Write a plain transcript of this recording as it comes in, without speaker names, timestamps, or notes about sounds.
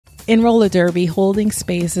In roller derby, holding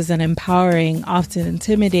space is an empowering, often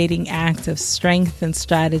intimidating act of strength and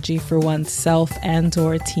strategy for oneself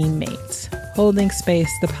and/or teammates. Holding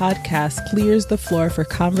Space, the podcast, clears the floor for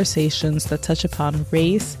conversations that touch upon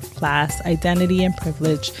race, class, identity, and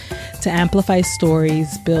privilege to amplify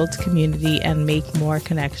stories, build community, and make more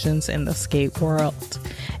connections in the skate world.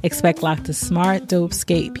 Expect lots of smart, dope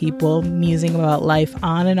skate people musing about life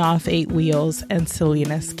on and off 8 wheels and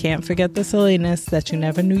silliness. Can't forget the silliness that you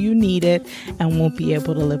never knew you needed and won't be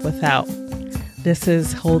able to live without. This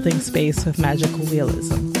is Holding Space with Magical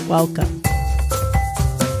Realism. Welcome.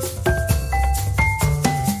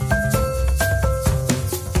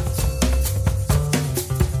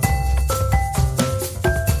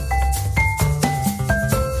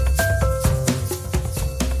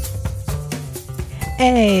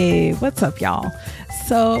 Hey, what's up, y'all?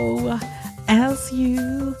 So, as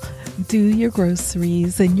you do your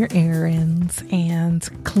groceries and your errands and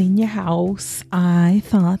clean your house, I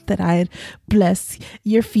thought that I'd bless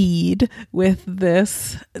your feed with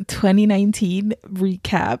this 2019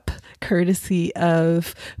 recap, courtesy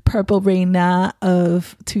of Purple Reina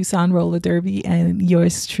of Tucson Roller Derby and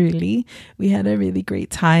yours truly. We had a really great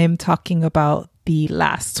time talking about the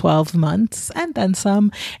last 12 months and then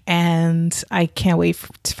some, and I can't wait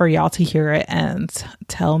for y'all to hear it and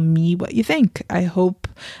tell me what you think. I hope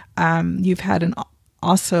you've had an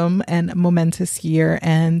awesome and momentous year,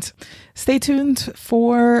 and stay tuned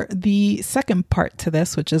for the second part to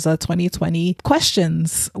this, which is a 2020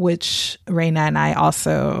 questions, which Reina and I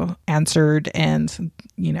also answered and,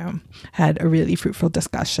 had a really fruitful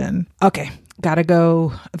discussion. Okay, gotta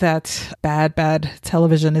go. That bad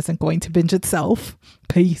television isn't going to binge itself.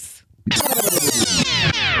 Peace.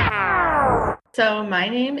 So my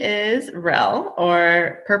name is Rel,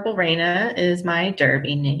 or Purple Reina is my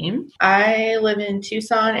derby name. I live in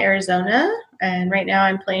Tucson, Arizona, and right now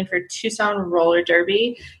I'm playing for Tucson Roller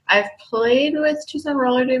Derby. I've played with Tucson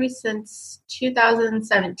Roller Derby since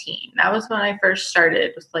 2017. That was when I first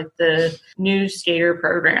started with the new skater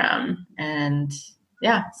program, and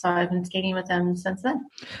yeah, so I've been skating with them since then.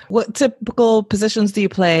 What typical positions do you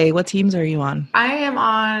play? What teams are you on? I am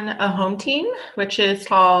on a home team, which is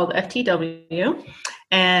called FTW.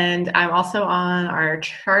 And I'm also on our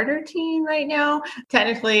charter team right now.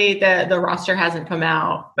 Technically, the roster hasn't come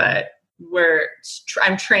out, but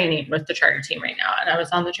I'm training with the charter team right now. And I was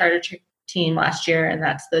on the charter team last year, and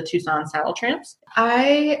that's the Tucson Saddle Tramps.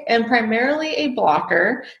 I am primarily a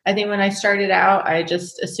blocker. I think when I started out, I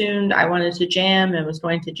just assumed I wanted to jam and was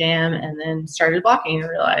going to jam, and then started blocking and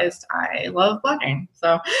realized I love blocking.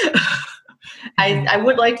 So I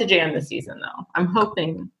would like to jam this season, though. I'm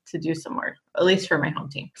hoping to do some more, at least for my home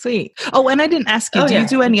team. Sweet. Oh, and I didn't ask you, do you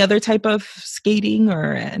do any other type of skating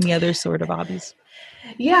or any other sort of hobbies?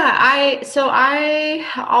 Yeah, I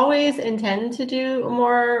always intend to do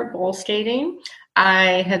more bowl skating.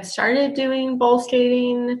 I had started doing bowl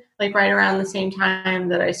skating right around the same time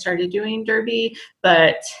that I started doing derby,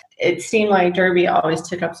 but it seemed like derby always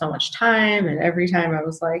took up so much time, and every time I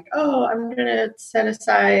was like, oh, I'm going to set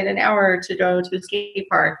aside an hour to go to the skate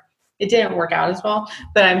park. It didn't work out as well,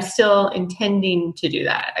 but I'm still intending to do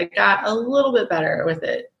that. I got a little bit better with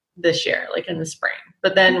it this year, in the spring.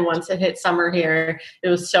 But then once it hit summer here, it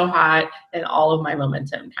was so hot and all of my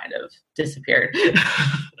momentum kind of disappeared.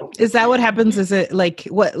 Is that what happens? Is it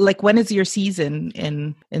when is your season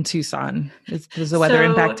in Tucson? Does the weather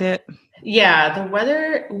impact it? Yeah, the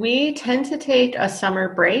weather, we tend to take a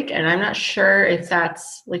summer break, and I'm not sure if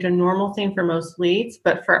that's a normal thing for most leagues,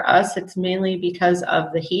 but for us, it's mainly because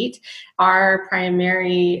of the heat. Our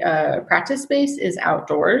primary practice space is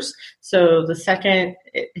outdoors. So the second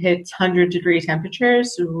it hits 100-degree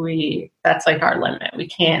temperatures, that's our limit. We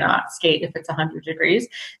cannot skate if it's 100 degrees.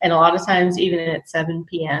 And a lot of times, even at 7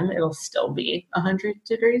 p.m., it'll still be 100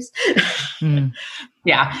 degrees.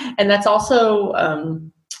 Yeah. And that's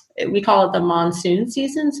also, we call it the monsoon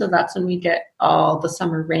season. So that's when we get all the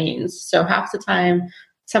summer rains. So half the time,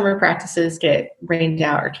 summer practices get rained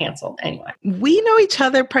out or canceled anyway. We know each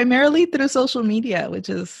other primarily through social media, which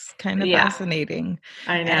is kind of fascinating.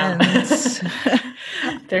 I know.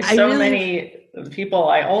 There's so many people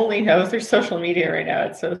I only know through social media right now.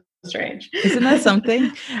 It's so strange. Isn't that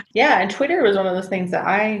something? Yeah. And Twitter was one of those things that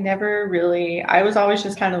I was always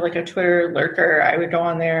just kind of like a Twitter lurker. I would go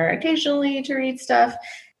on there occasionally to read stuff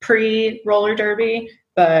pre-roller derby.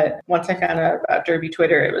 But once I found out about Derby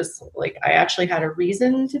Twitter, it was I actually had a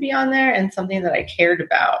reason to be on there and something that I cared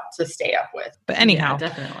about to stay up with. But anyhow, yeah,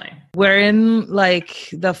 definitely. We're in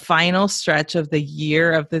the final stretch of the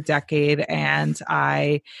year of the decade, and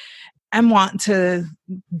I I want to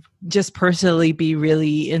just personally be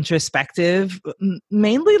really introspective,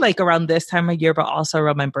 mainly like around this time of year, but also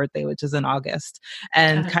around my birthday, which is in August.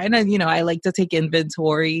 And kind of, I like to take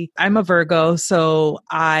inventory. I'm a Virgo, so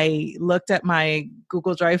I looked at my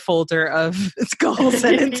Google Drive folder of goals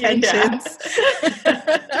and intentions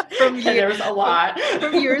There was a lot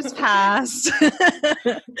from years past.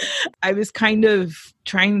 I was kind of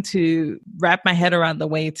trying to wrap my head around the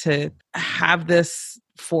way to have this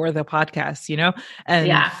for the podcast,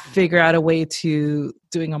 and figure out a way to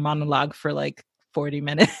doing a monologue for like 40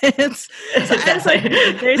 minutes. So I was like,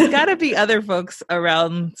 there's got to be other folks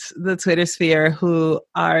around the Twitter sphere who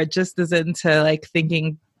are just as into like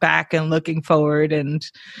thinking back and looking forward and,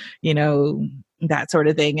 that sort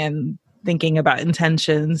of thing, and thinking about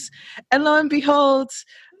intentions. And lo and behold,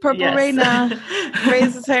 Purple Reina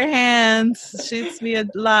raises her hand, shoots me a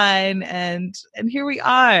line, and here we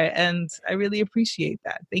are. And I really appreciate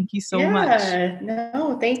that. Thank you so much.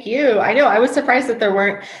 No, thank you. I know I was surprised that there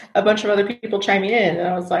weren't a bunch of other people chiming in, and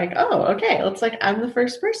I was like, oh, okay, looks like I'm the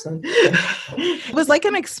first person. It was like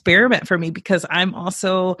an experiment for me, because I'm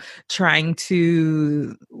also trying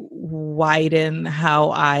to widen how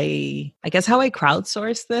I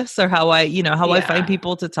crowdsource this, or how I find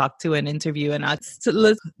people to talk to and interview, and not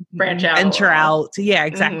to branch out, venture out. Yeah,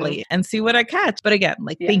 exactly. And see what I catch. But again,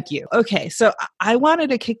 thank you. Okay. So I wanted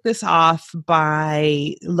to kick this off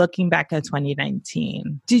by looking back at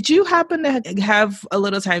 2019. Did you happen to have a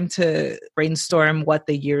little time to brainstorm what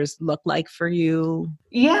the years look like for you?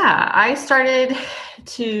 Yeah, I started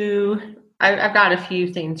to... I've got a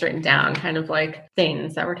few things written down, kind of like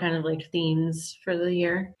things that were kind of like themes for the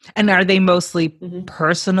year. And are they mostly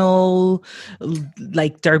personal,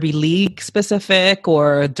 like Derby League specific,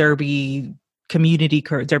 or Derby community,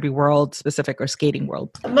 Derby world specific, or skating world?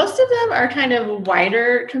 Most of them are kind of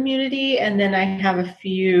wider community. And then I have a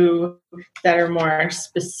few that are more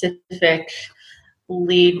specific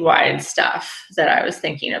league-wide stuff that I was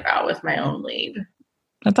thinking about with my own league.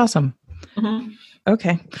 That's awesome.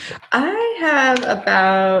 Okay. I have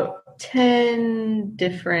about 10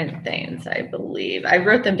 different things, I believe. I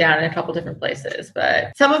wrote them down in a couple different places,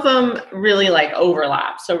 but some of them really like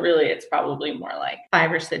overlap. So really it's probably more like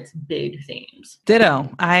 5 or 6 big themes. Ditto.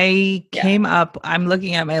 I'm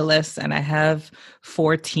looking at my list and I have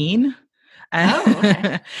 14.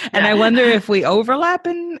 And I wonder if we overlap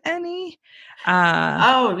in any.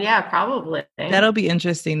 Probably. That'll be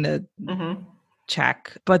interesting to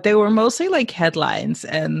check. But they were mostly like headlines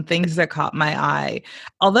and things that caught my eye.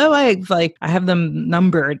 Although I have them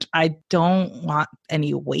numbered, I don't want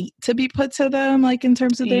any weight to be put to them, like in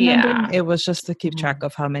terms of their numbering. It was just to keep track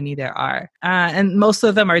of how many there are. And most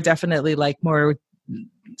of them are definitely like more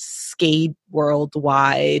skate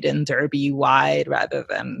worldwide and derby wide rather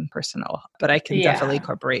than personal, but I can definitely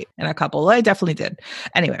incorporate in a couple. I definitely did.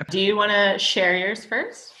 Anyway, do you want to share yours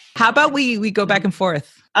first? How about we go back and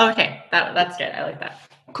forth? Okay, that's good. I like that.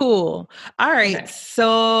 Cool. All right. Okay.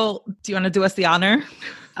 So do you want to do us the honor?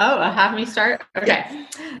 Have me start? Okay. Yeah.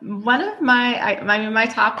 One of my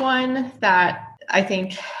top one that I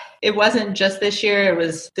think it wasn't just this year, it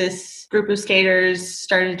was this group of skaters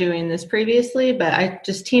started doing this previously, but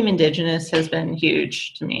Team Indigenous has been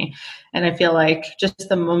huge to me. And I feel like just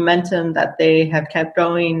the momentum that they have kept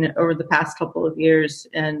going over the past couple of years,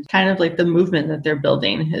 and kind of like the movement that they're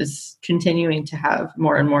building, is continuing to have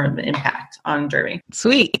more and more of an impact on Derby.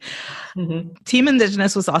 Sweet. Team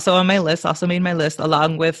Indigenous was also on my list, also made my list,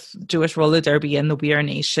 along with Jewish Roller Derby and the We Are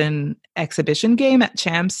Nation exhibition game at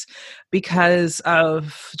Champs, because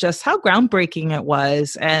of just how groundbreaking it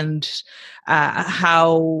was, and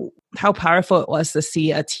how powerful it was to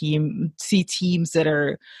see teams that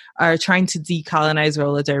are trying to decolonize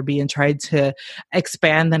roller derby and try to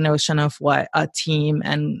expand the notion of what a team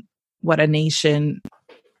and what a nation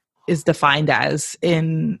is defined as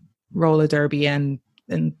in roller derby and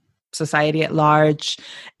in society at large.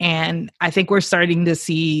 And I think we're starting to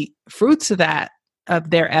see fruits of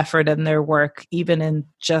their effort and their work, even in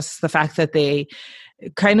just the fact that they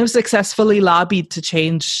kind of successfully lobbied to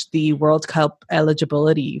change the World Cup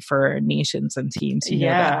eligibility for nations and teams. You know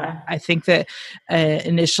that. I think that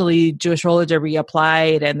initially Jewish Roller Derby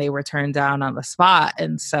applied and they were turned down on the spot.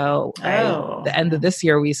 And so by the end of this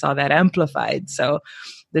year, we saw that amplified. So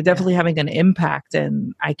they're definitely having an impact,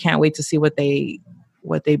 and I can't wait to see what the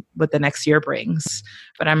next year brings.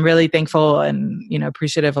 But I'm really thankful and,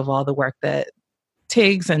 appreciative of all the work that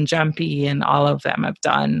Tiggs and Jumpy and all of them have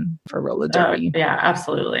done for roller derby. Yeah,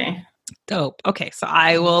 absolutely. Dope. Okay, so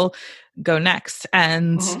I will go next.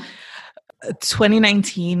 And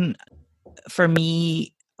 2019 for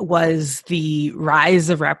me was the rise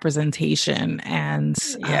of representation and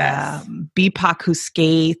Yes. BIPOC who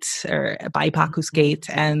skate or BIPOC who skate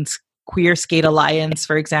and Queer Skate Alliance,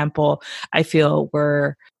 for example, I feel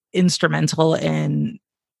were instrumental in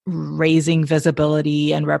raising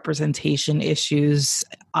visibility and representation issues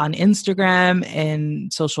on Instagram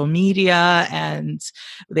and social media. And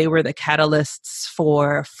they were the catalysts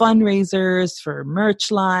for fundraisers, for merch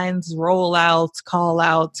lines, rollouts, call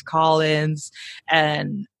outs, call-ins,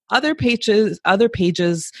 and other pages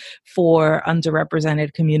for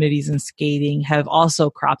underrepresented communities in skating have also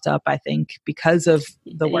cropped up, I think, because of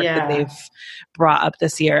the work that Yeah. they've brought up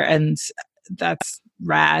this year. And that's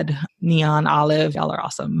rad. Neon Olive, y'all are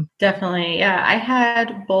awesome. Definitely. Yeah, I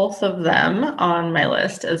had both of them on my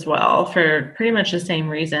list as well for pretty much the same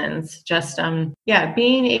reasons. Just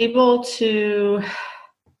being able to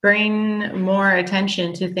bring more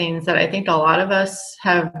attention to things that I think a lot of us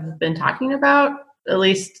have been talking about, at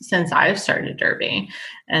least since I've started Derby,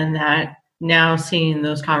 and that now seeing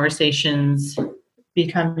those conversations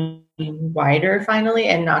becoming wider finally,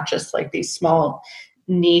 and not just like these small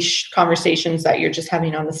niche conversations that you're just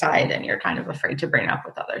having on the side and you're kind of afraid to bring up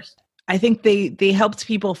with others. I think they helped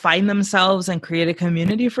people find themselves and create a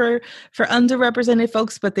community for underrepresented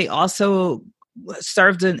folks, but they also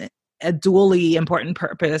served a dually important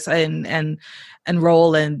purpose and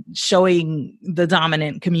role in showing the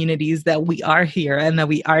dominant communities that we are here and that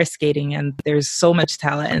we are skating, and there's so much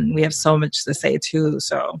talent and we have so much to say too.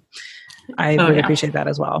 So I really appreciate that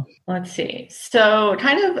as well. Let's see. So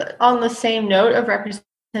kind of on the same note of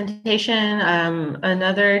representation,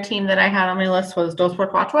 another team that I had on my list was Dos por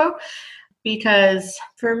Cuatro, because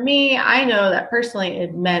for me, I know that personally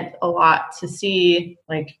it meant a lot to see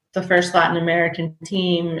like the first Latin American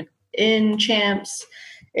team in champs.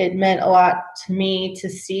 It meant a lot to me to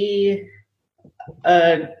see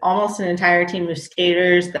almost an entire team of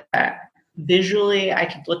skaters that visually I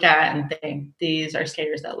could look at and think these are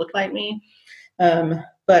skaters that look like me.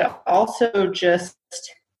 But also just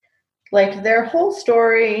like their whole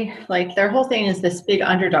story, like their whole thing is this big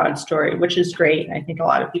underdog story, which is great. I think a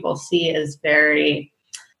lot of people see as very,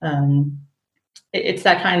 it's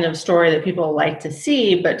that kind of story that people like to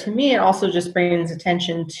see. But to me, it also just brings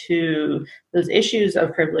attention to those issues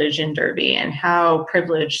of privilege in Derby and how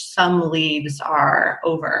privileged some leagues are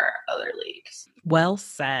over other leagues. Well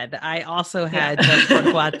said. I also had Dos por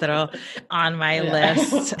Cuatro on my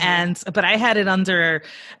list, but I had it under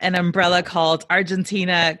an umbrella called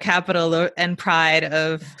Argentina, Capital and Pride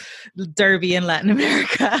of Derby in Latin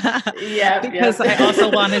America. Because I also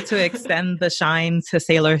wanted to extend the shine to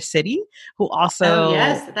Sailor City, who also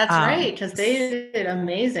yes, that's right, because they did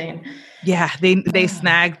amazing. Yeah, they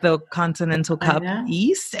snagged the Continental Cup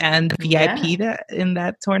East and VIP in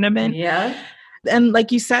that tournament. Yeah. And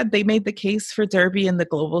like you said, they made the case for Derby in the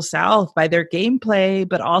Global South by their gameplay,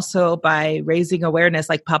 but also by raising awareness,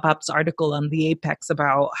 like Pop-Up's article on the Apex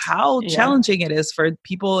about how challenging it is for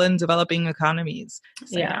people in developing economies.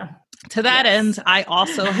 So, to that end, I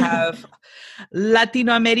also have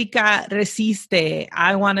Latinoamérica Resiste.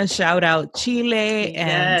 I want to shout out Chile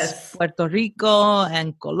and Puerto Rico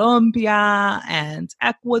and Colombia and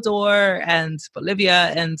Ecuador and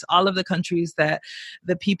Bolivia and all of the countries that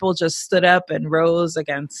the people just stood up and rose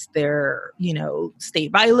against their,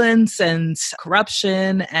 state violence and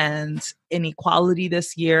corruption and inequality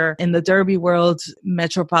this year. In the Derby world,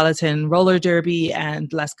 Metropolitan Roller Derby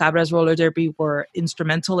and Las Cabras Roller Derby were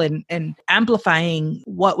instrumental in amplifying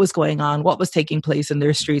what was going on, what was taking place in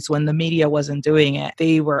their streets when the media wasn't doing it.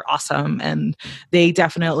 They were awesome, and they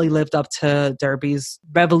definitely lived up to Derby's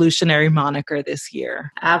revolutionary moniker this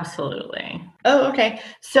year. Absolutely. Oh, okay.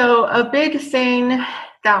 So a big thing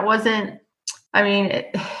that wasn't,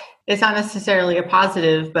 it's not necessarily a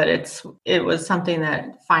positive, but it was something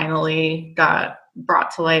that finally got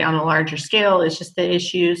brought to light on a larger scale. Is just the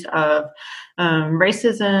issues of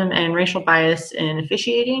racism and racial bias in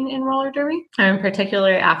officiating in roller derby, and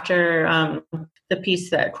particularly after the piece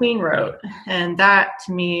that Queen wrote. And that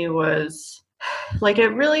to me was like, it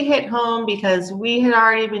really hit home because we had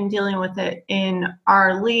already been dealing with it in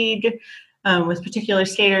our league with particular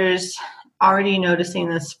skaters already noticing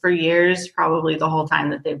this for years, probably the whole time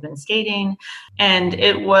that they've been skating. And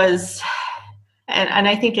it was, and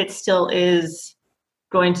I think it still is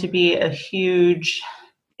going to be a huge,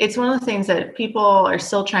 it's one of the things that people are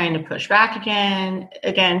still trying to push back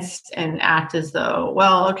against and act as though,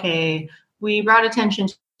 well, okay, we brought attention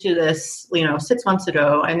to this, 6 months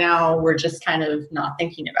ago, and now we're just kind of not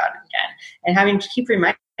thinking about it again. And having to keep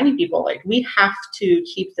reminding people, like, we have to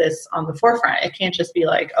keep this on the forefront. It can't just be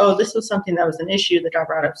like, oh, this was something that was an issue that got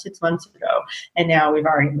brought up 6 months ago, and now we've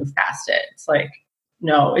already moved past it. It's like,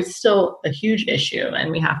 no, it's still a huge issue.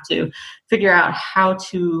 And we have to figure out how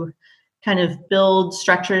to kind of build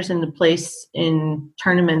structures into place in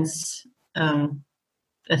tournaments,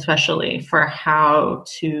 especially for how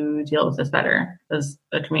to deal with this better as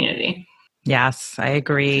a community. Yes, I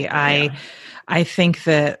agree. I think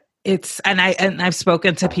that I've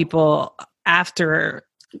spoken to people after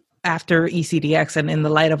ECDX and in the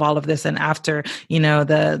light of all of this, and after,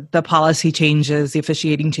 the policy changes, the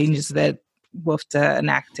officiating changes that WFTA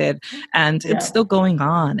enacted, and it's still going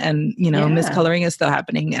on, and miscoloring is still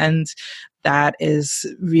happening, and that is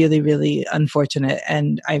really, really unfortunate.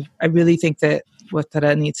 And I really think that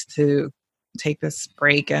WFTA needs to take this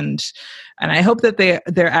break, and I hope that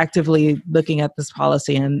they're actively looking at this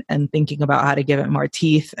policy and thinking about how to give it more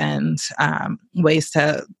teeth and ways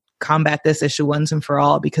to combat this issue once and for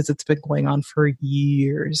all, because it's been going on for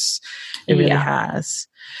years. It really has.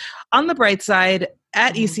 On the bright side,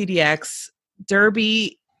 at ECDX,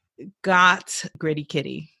 Derby got Gritty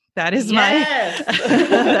Kitty. That is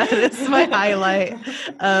that is my highlight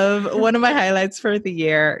of one of my highlights for the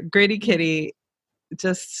year. Gritty Kitty,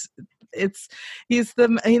 he's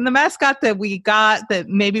the mascot that we got that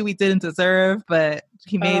maybe we didn't deserve, but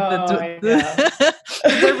he made the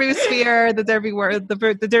Derby sphere, the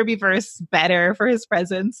Derbyverse better for his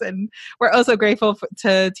presence. And we're also grateful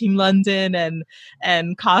to Team London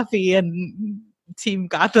and Coffee and Team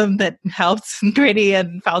Gotham that helped Gritty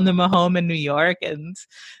and found him a home in New York. And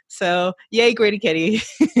so, yay, Gritty Kitty.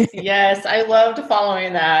 Yes, I loved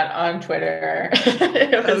following that on Twitter.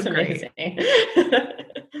 It was amazing.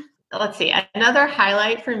 Let's see. Another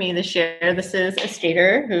highlight for me this year. This is a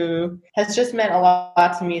skater who has just meant a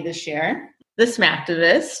lot to me this year. The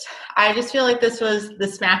Smacktivist. I just feel like this was the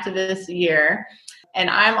Smacktivist year. And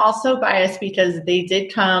I'm also biased because they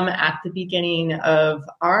did come at the beginning of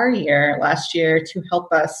our year last year to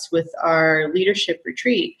help us with our leadership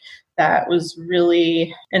retreat. That was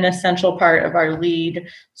really an essential part of our lead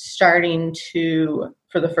starting to,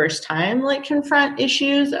 for the first time, confront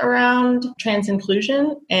issues around trans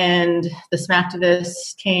inclusion. And the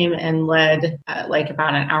Smacktivists came and led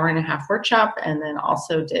about an hour and a half workshop, and then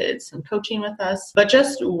also did some coaching with us. But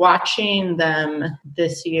just watching them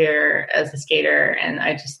this year as a skater, and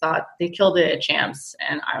I just thought they killed it at Champs,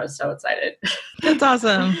 and I was so excited. That's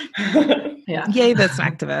awesome. Yeah. Yay, that's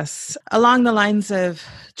activists. Along the lines of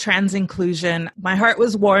trans inclusion, my heart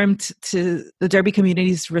was warmed to the Derby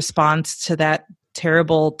community's response to that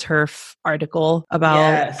terrible TERF article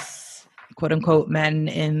about quote unquote men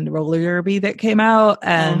in roller derby that came out,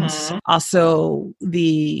 and also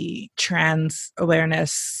the trans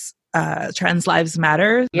awareness, Trans Lives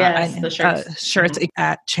Matter. The shirts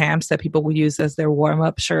at Champs that people will use as their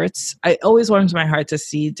warm-up shirts. It always warms my heart to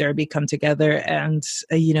see Derby come together and,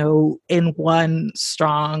 in one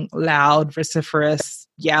strong, loud, vociferous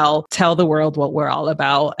yell, tell the world what we're all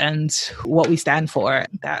about and what we stand for.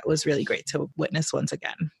 That was really great to witness once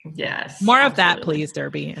again. Yes. More of that, please,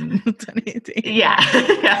 Derby in 2018. Yeah.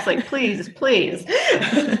 Yes, please.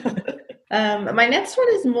 My next one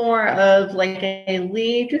is more of a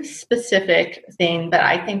league specific thing, but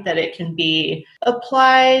I think that it can be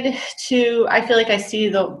applied to, I feel like I see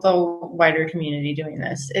the wider community doing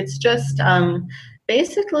this. It's just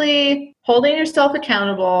basically holding yourself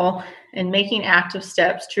accountable and making active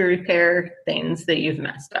steps to repair things that you've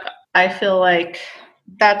messed up. I feel like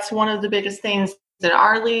that's one of the biggest things that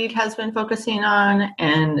our league has been focusing on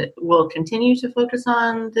and will continue to focus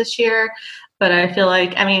on this year. But I feel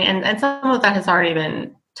like, and some of that has already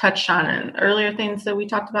been touched on in earlier things that we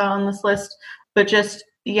talked about on this list, but just,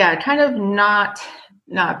 kind of not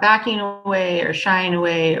backing away or shying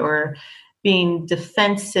away or being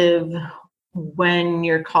defensive when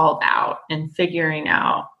you're called out and figuring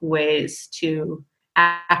out ways to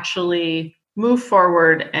actually move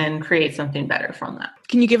forward and create something better from that.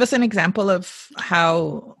 Can you give us an example of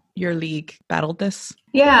how your league battled this?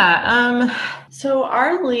 Yeah. So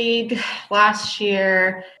our league last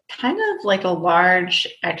year, kind of like a large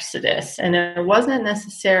exodus, and it wasn't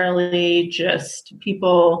necessarily just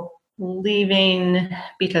people leaving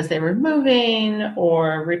because they were moving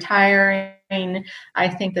or retiring. I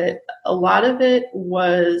think that a lot of it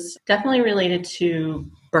was definitely related to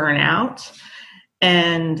burnout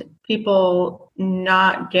and people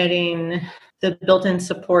not getting the built-in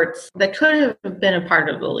supports that could have been a part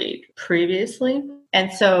of the league previously.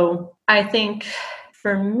 And so I think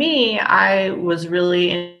for me, I was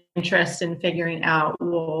really interested in figuring out,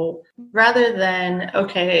 well, rather than,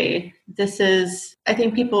 okay, I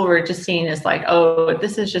think people were just seeing as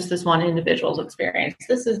this is just this one individual's experience.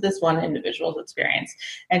 This is this one individual's experience.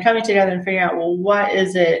 And coming together and figuring out, well, what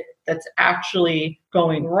is it that's actually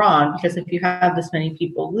going wrong? Because if you have this many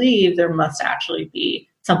people leave, there must actually be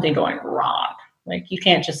something going wrong. Like you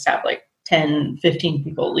can't just have like 10, 15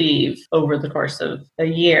 people leave over the course of a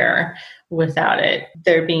year without it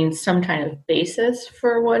there being some kind of basis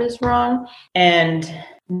for what is wrong. And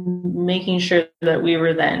making sure that we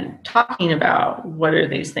were then talking about what are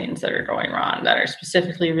these things that are going wrong that are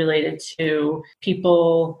specifically related to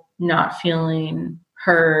people not feeling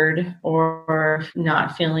heard or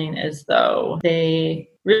not feeling as though they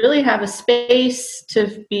really have a space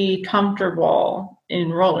to be comfortable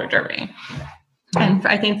in roller derby. And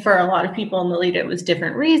I think for a lot of people in the league, it was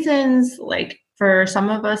different reasons. Like for some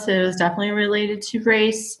of us, it was definitely related to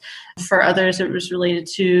race. For others, it was related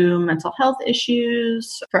to mental health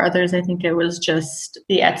issues. For others, I think it was just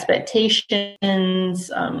the expectations,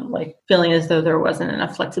 like feeling as though there wasn't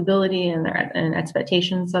enough flexibility in their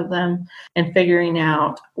expectations of them, and figuring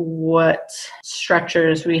out what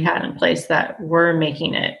structures we had in place that were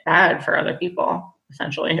making it bad for other people,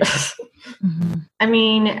 essentially. Mm-hmm. I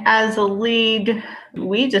mean, as a league,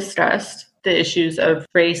 we discussed the issues of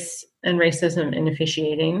race and racism in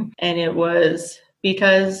officiating, and it was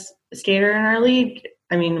because a skater in our league,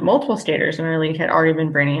 I mean, multiple skaters in our league had already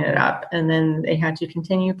been bringing it up, and then they had to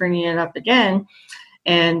continue bringing it up again.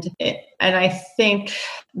 And I think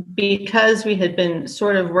because we had been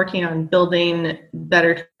sort of working on building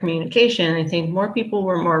better communication, I think more people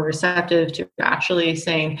were more receptive to actually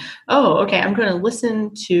saying, oh, okay, I'm going to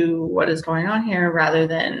listen to what is going on here rather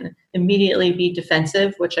than immediately be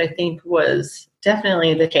defensive, which I think was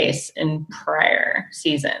definitely the case in prior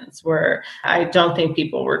seasons, where I don't think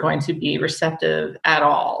people were going to be receptive at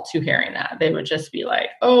all to hearing that. They would just be like,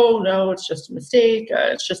 oh, no, it's just a mistake.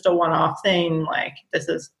 It's just a one-off thing. Like,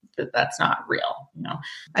 that's not real, you know?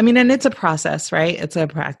 I mean, and it's a process, right? It's a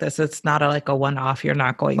practice. It's not like a one-off. You're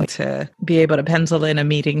not going to be able to pencil in a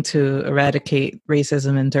meeting to eradicate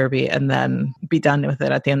racism in Derby and then be done with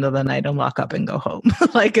it at the end of the night and lock up and go home.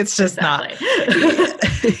 Like, it's just not.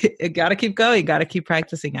 You got to keep going. Got to keep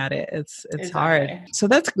practicing at it. It's exactly hard. So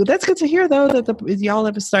that's good to hear, though, that y'all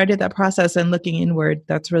have started that process and looking inward.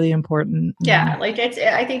 That's really important. Yeah, like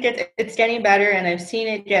I think it's getting better, and I've seen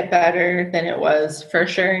it get better than it was for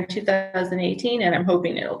sure in 2018, and I'm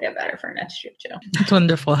hoping it'll get better for next year too. That's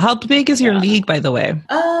wonderful. How big is your league, by the way?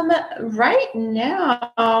 Right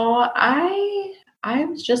now, I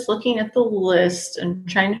was just looking at the list and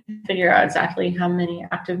trying to figure out exactly how many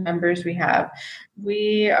active members we have.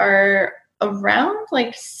 We are around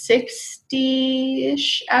like 60-ish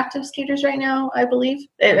active skaters right now, I believe.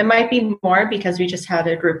 It might be more because we just had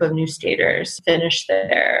a group of new skaters finish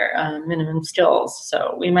their minimum skills.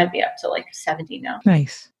 So we might be up to like 70 now.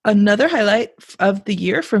 Nice. Another highlight of the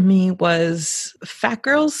year for me was fat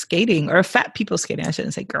girls skating, or fat people skating. I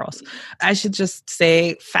shouldn't say girls. I should just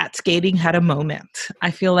say fat skating had a moment. I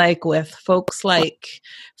feel like with folks like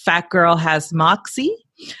Fat Girl Has Moxie,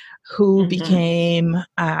 who became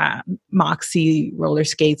Moxie Roller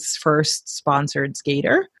Skate's first sponsored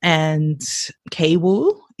skater, and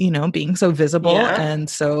K-Woo, being so visible and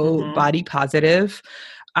so body positive.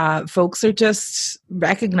 Folks are just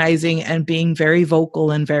recognizing and being very vocal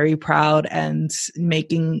and very proud and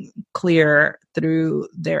making clear through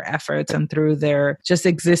their efforts and through their just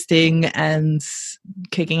existing and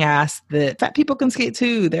kicking ass that fat people can skate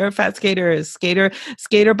too. They're fat skaters.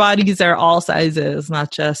 Skater bodies are all sizes,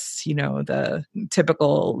 not just, the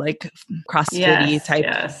typical like CrossFit type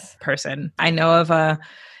person. I know of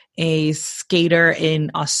a skater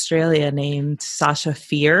in Australia named Sasha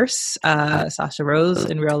Fierce, Sasha Rose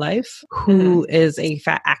in real life, who is a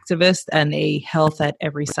fat activist and a health at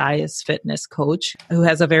every size fitness coach, who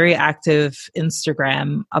has a very active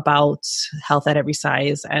Instagram about health at every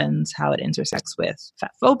size and how it intersects with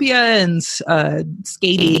fat phobia and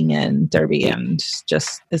skating and derby, and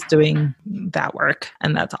just is doing that work.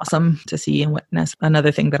 And that's awesome to see and witness.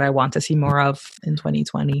 Another thing that I want to see more of in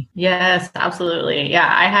 2020. Yes, absolutely.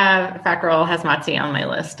 Yeah, I have Fat Girl Has Moxie on my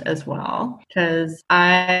list as well, because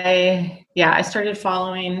I started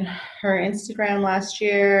following her Instagram last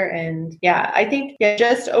year, and I think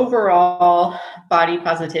just overall body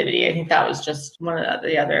positivity. I think that was just one of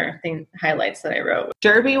the other highlights that I wrote.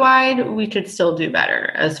 Derby wide, we could still do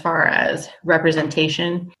better as far as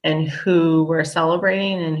representation and who we're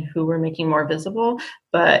celebrating and who we're making more visible.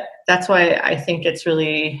 But that's why I think it's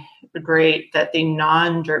really great that the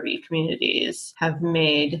non-derby communities have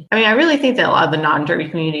made. I mean, I really think that a lot of the non-derby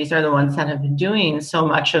communities are the ones that have been doing so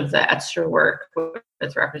much of the extra work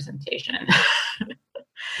with representation.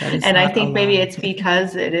 That is And I not a think maybe lie. it's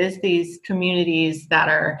because it is these communities that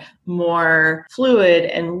are more fluid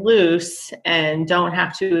and loose and don't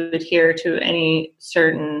have to adhere to any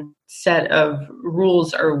certain set of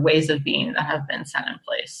rules or ways of being that have been set in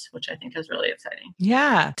place, which I think is really exciting.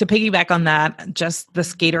 Yeah. To piggyback on that, just the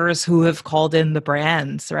skaters who have called in the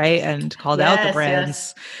brands, right? And called out the Yes, yes.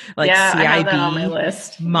 brands like Yeah, I have that on my CIB,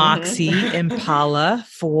 list. Moxie, Impala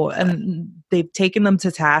and they've taken them to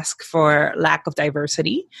task for lack of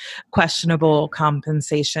diversity, questionable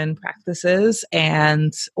compensation practices,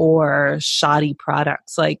 and or shoddy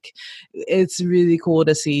products. Like, it's really cool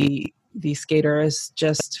to see these skaters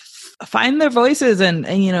just find their voices and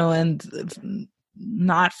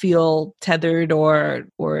not feel tethered or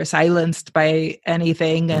silenced by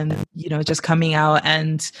anything, and just coming out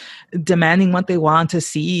and demanding what they want to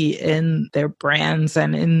see in their brands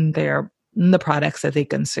and in the products that they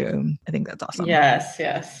consume. I think that's awesome. Yes,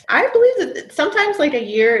 yes. I believe that sometimes like a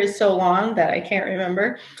year is so long that I can't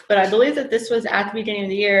remember, but I believe that this was at the beginning of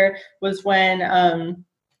the year was when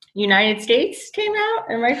United States came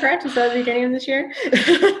out. Am I correct? Was that the beginning of this year?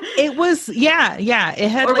 It was, yeah. It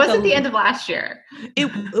had Or like was it the end of last year?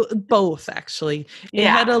 both actually. It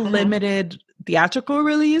Yeah. had a limited theatrical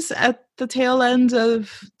release at the tail end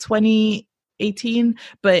of 2018,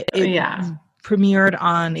 but it Yeah. premiered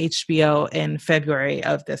on HBO in February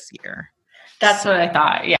of this year. That's what I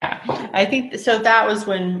thought. Yeah. I think so. That was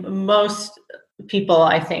when most people,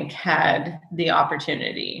 I think, had the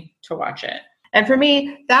opportunity to watch it. And for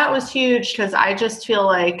me, that was huge because I just feel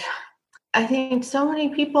like I think so many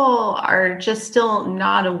people are just still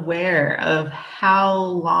not aware of how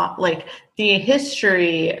long, like the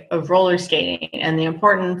history of roller skating and the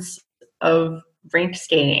importance of rink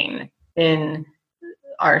skating in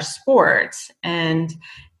our sports, and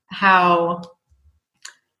how,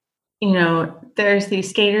 there's these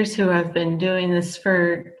skaters who have been doing this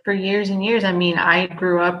for years and years. I mean, I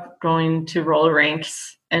grew up going to roller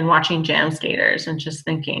rinks and watching jam skaters and just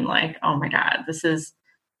thinking like, oh my God, this is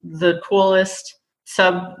the coolest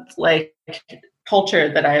like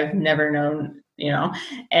culture that I've never known,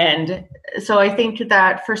 And so I think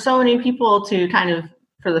that for so many people to kind of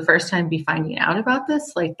for the first time be finding out about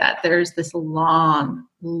this, like that there's this long,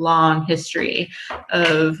 long history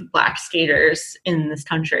of Black skaters in this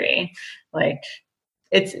country. Like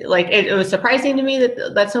it's like it was surprising to me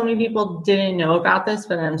that so many people didn't know about this,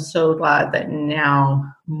 but I'm so glad that now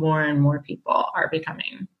more and more people are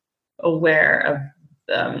becoming aware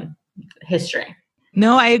of history.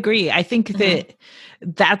 No, I agree. I think that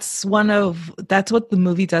that's what the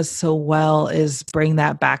movie does so well, is bring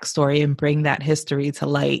that backstory and bring that history to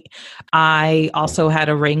light. I also had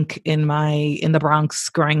a rink in the Bronx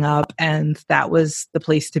growing up, and that was the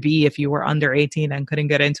place to be if you were under 18 and couldn't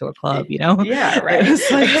get into a club, Yeah, right. It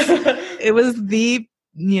was like it was the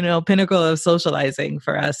pinnacle of socializing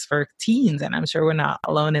for us, for teens, and I'm sure we're not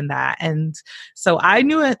alone in that. And so I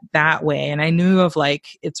knew it that way, and I knew of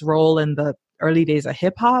like its role in the early days of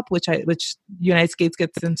hip hop, which United Skates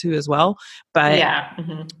gets into as well. But yeah.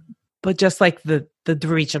 But just like the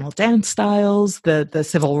regional dance styles, the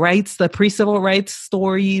civil rights, the pre-civil rights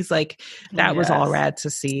stories, like that was all rad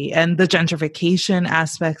to see. And the gentrification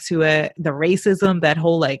aspect to it, the racism, that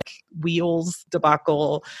whole like wheels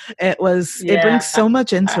debacle, it brings so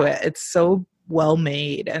much into it. It's so well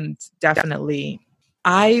made, and definitely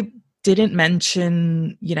I didn't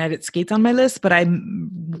mention United Skates on my list, but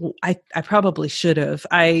I probably should have.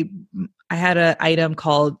 I had an item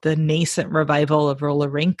called the nascent revival of roller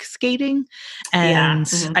rink skating, and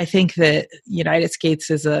I think that United Skates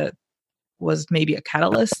was maybe a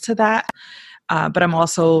catalyst to that. But I'm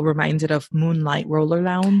also reminded of Moonlight Roller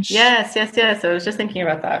Lounge. Yes. I was just thinking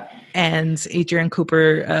about that. And Adrienne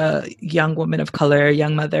Cooper, a young woman of color,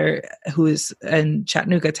 young mother who is in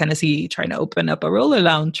Chattanooga, Tennessee, trying to open up a roller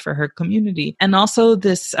lounge for her community. And also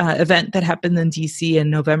this event that happened in DC in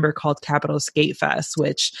November called Capital Skate Fest,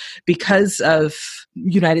 which, because of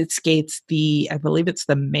United Skates, I believe it's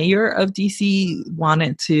the mayor of DC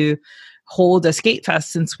wanted to hold a skate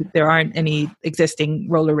fest, since there aren't any existing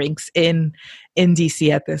roller rinks in DC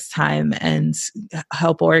at this time, and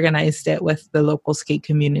help organized it with the local skate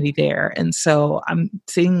community there. And so I'm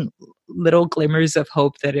seeing little glimmers of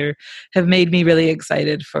hope that have made me really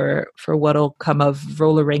excited for what'll come of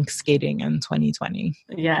roller rink skating in 2020.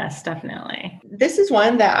 Yes, definitely. This is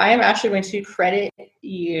one that I am actually going to credit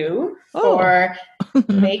you for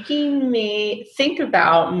making me think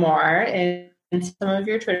about more in some of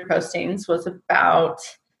your Twitter postings, was about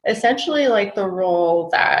essentially like the role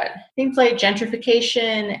that things like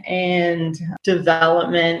gentrification and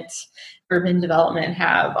development urban development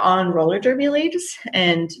have on roller derby leagues,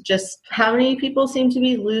 and just how many people seem to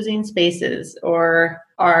be losing spaces or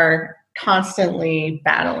are constantly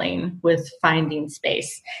battling with finding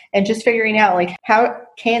space, and just figuring out like how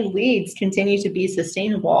can leads continue to be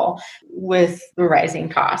sustainable with the rising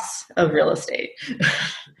costs of real estate.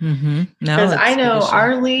 Mm-hmm. No, Because I it's a good know issue.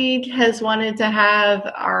 our league has wanted to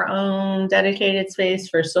have our own dedicated space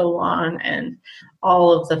for so long, and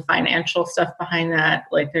all of the financial stuff behind that,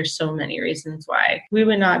 like there's so many reasons why we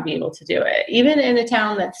would not be able to do it. Even in a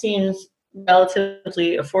town that seems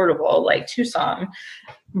relatively affordable, like Tucson,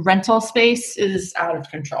 rental space is out of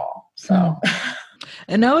control. So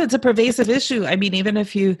And no, it's a pervasive issue. I mean, even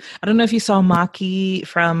if I don't know if you saw Maki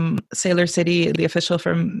from Sailor City, the official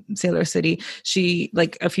from Sailor City, she,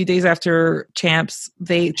 like a few days after champs,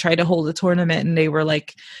 they tried to hold a tournament and they were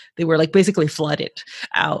like basically flooded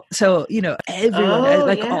out. So,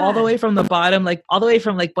 everyone, all the way from the bottom, like all the way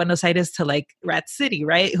from like Buenos Aires to like Rat City,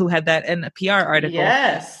 right? Who had that in a PR article.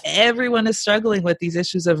 Yes. Everyone is struggling with these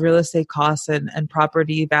issues of real estate costs and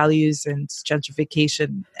property values and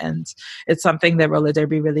gentrification. And it's something that roller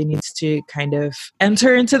derby really needs to kind of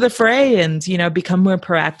enter into the fray and, become more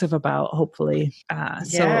proactive about, hopefully.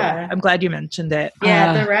 So I'm glad you mentioned it.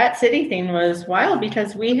 Yeah, the Rat City thing was wild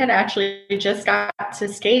because we had actually just got to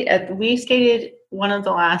skate we skated one of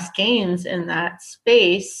the last games in that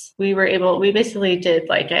space. We basically did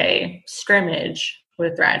like a scrimmage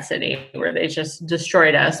with Rat City where they just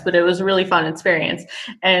destroyed us, but it was a really fun experience.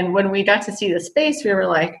 And when we got to see the space, we were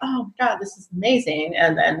like, oh my God, this is amazing.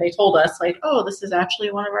 And then they told us like, oh, this is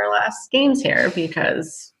actually one of our last games here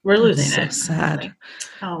because we're losing it. So sad. Like,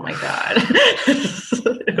 oh my God.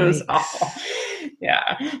 It was awful.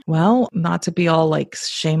 Yeah. Well, not to be all like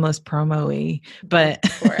shameless promo-y, but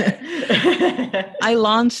I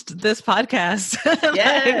launched this podcast.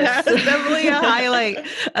 Yes. That's definitely a highlight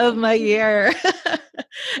of my year.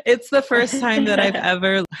 It's the first time that I've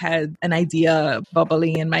ever had an idea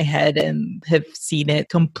bubbling in my head and have seen it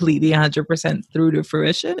completely 100% through to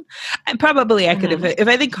fruition. And probably I could, if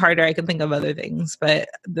I think harder, I could think of other things, but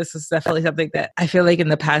this is definitely something that I feel like in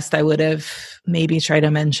the past I would have maybe tried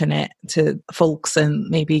to mention it to folks and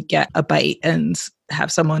maybe get a bite and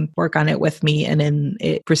have someone work on it with me and then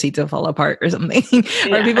it proceeds to fall apart or something.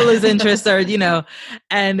 Or people lose interest or,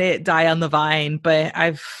 and it die on the vine. But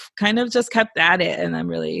I've kind of just kept at it and I'm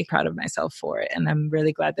really proud of myself for it. And I'm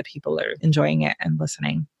really glad that people are enjoying it and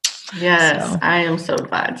listening. Yes, I am so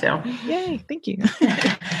glad too. Yay, thank you.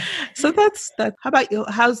 So that's that. How about you?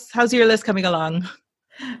 How's your list coming along?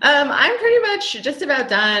 I'm pretty much just about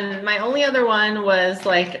done. My only other one was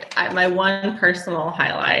like my one personal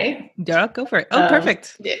highlight. Yeah, go for it. Oh,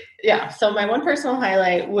 perfect. Yeah. So my one personal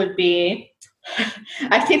highlight would be,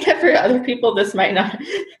 I think that for other people, this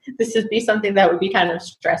would be something that would be kind of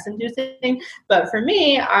stress inducing. But for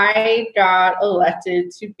me, I got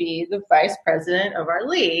elected to be the vice president of our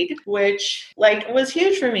league, which was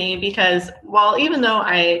huge for me because even though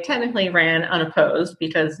I technically ran unopposed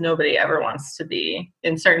because nobody ever wants to be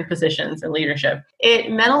in certain positions in leadership,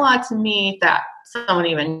 it meant a lot to me that someone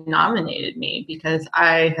even nominated me because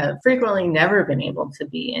I have frequently never been able to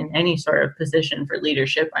be in any sort of position for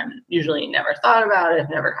leadership. I'm usually never thought about it. I've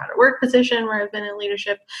never had a work position where I've been in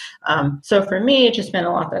leadership. So for me, it just meant a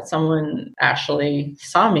lot that someone actually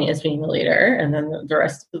saw me as being a leader, and then the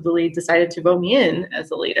rest of the league decided to vote me in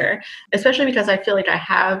as a leader, especially because I feel like I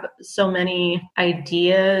have so many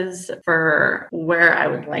ideas for where I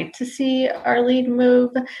would like to see our league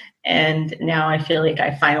move. And now I feel like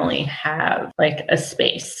I finally have a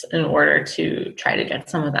space in order to try to get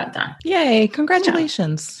some of that done. Yay.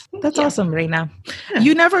 Congratulations. Yeah. That's awesome, Reina. Yeah.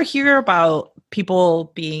 You never hear about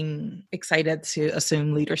people being excited to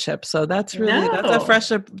assume leadership. So that's really, that's a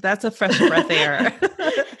fresh breath of air.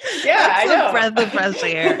 Yeah, I know. A breath of fresh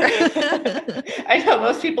air. I know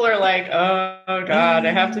most people are like, oh God,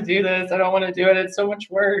 I have to do this. I don't want to do it. It's so much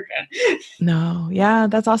work. No. Yeah,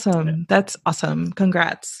 that's awesome. That's awesome.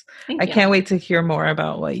 Congrats. I can't wait to hear more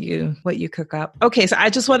about what you cook up. Okay. So I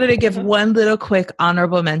just wanted to give one little quick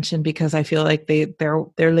honorable mention because I feel like their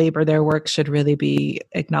labor, their work should really be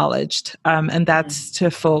acknowledged. And that's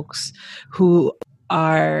to folks who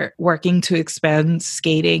are working to expand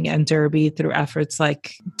skating and derby through efforts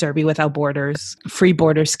like Derby Without Borders, Free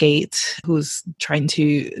Border Skate, who's trying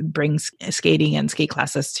to bring skating and skate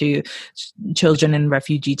classes to children in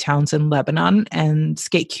refugee towns in Lebanon, and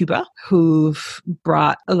Skate Cuba, who've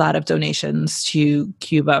brought a lot of donations to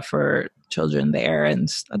Cuba for children there and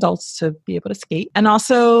adults to be able to skate. And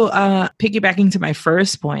also piggybacking to my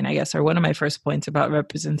first point, I guess, or one of my first points about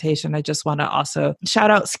representation, I just want to also shout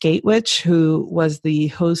out Skate Witch, who was the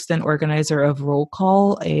host and organizer of Roll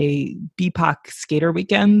Call, a BPOC skater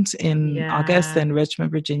weekend in August in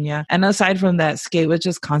Richmond, Virginia. And aside from that, Skate Witch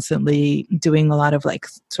is constantly doing a lot of like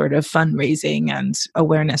sort of fundraising and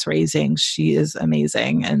awareness raising. She is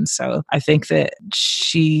amazing. And so I think that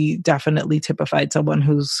she definitely typified someone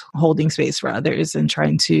who's holding space for others and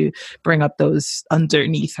trying to bring up those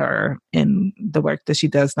underneath her in the work that she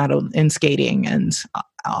does, not only in skating and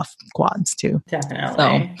off quads too.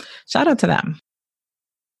 Definitely. So shout out to them.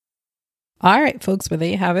 All right, folks, well, there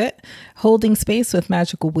you have it. Holding Space with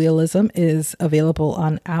Magical Realism is available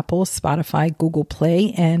on Apple, Spotify, Google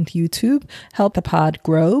Play, and YouTube. Help the pod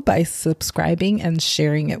grow by subscribing and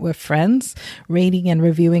sharing it with friends. Rating and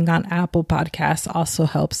reviewing on Apple Podcasts also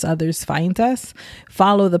helps others find us.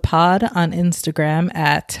 Follow the pod on Instagram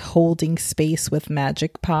at Holding Space with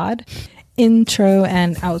Magic Pod. Intro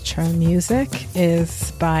and outro music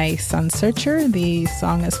is by Sun Searcher. The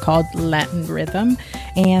song is called Latin Rhythm,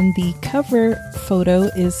 and the cover photo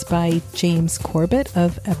is by James Corbett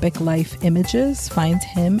of Epic Life Images. Find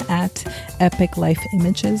him at Epic Life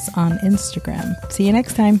Images on Instagram. See you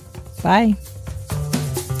next time. Bye.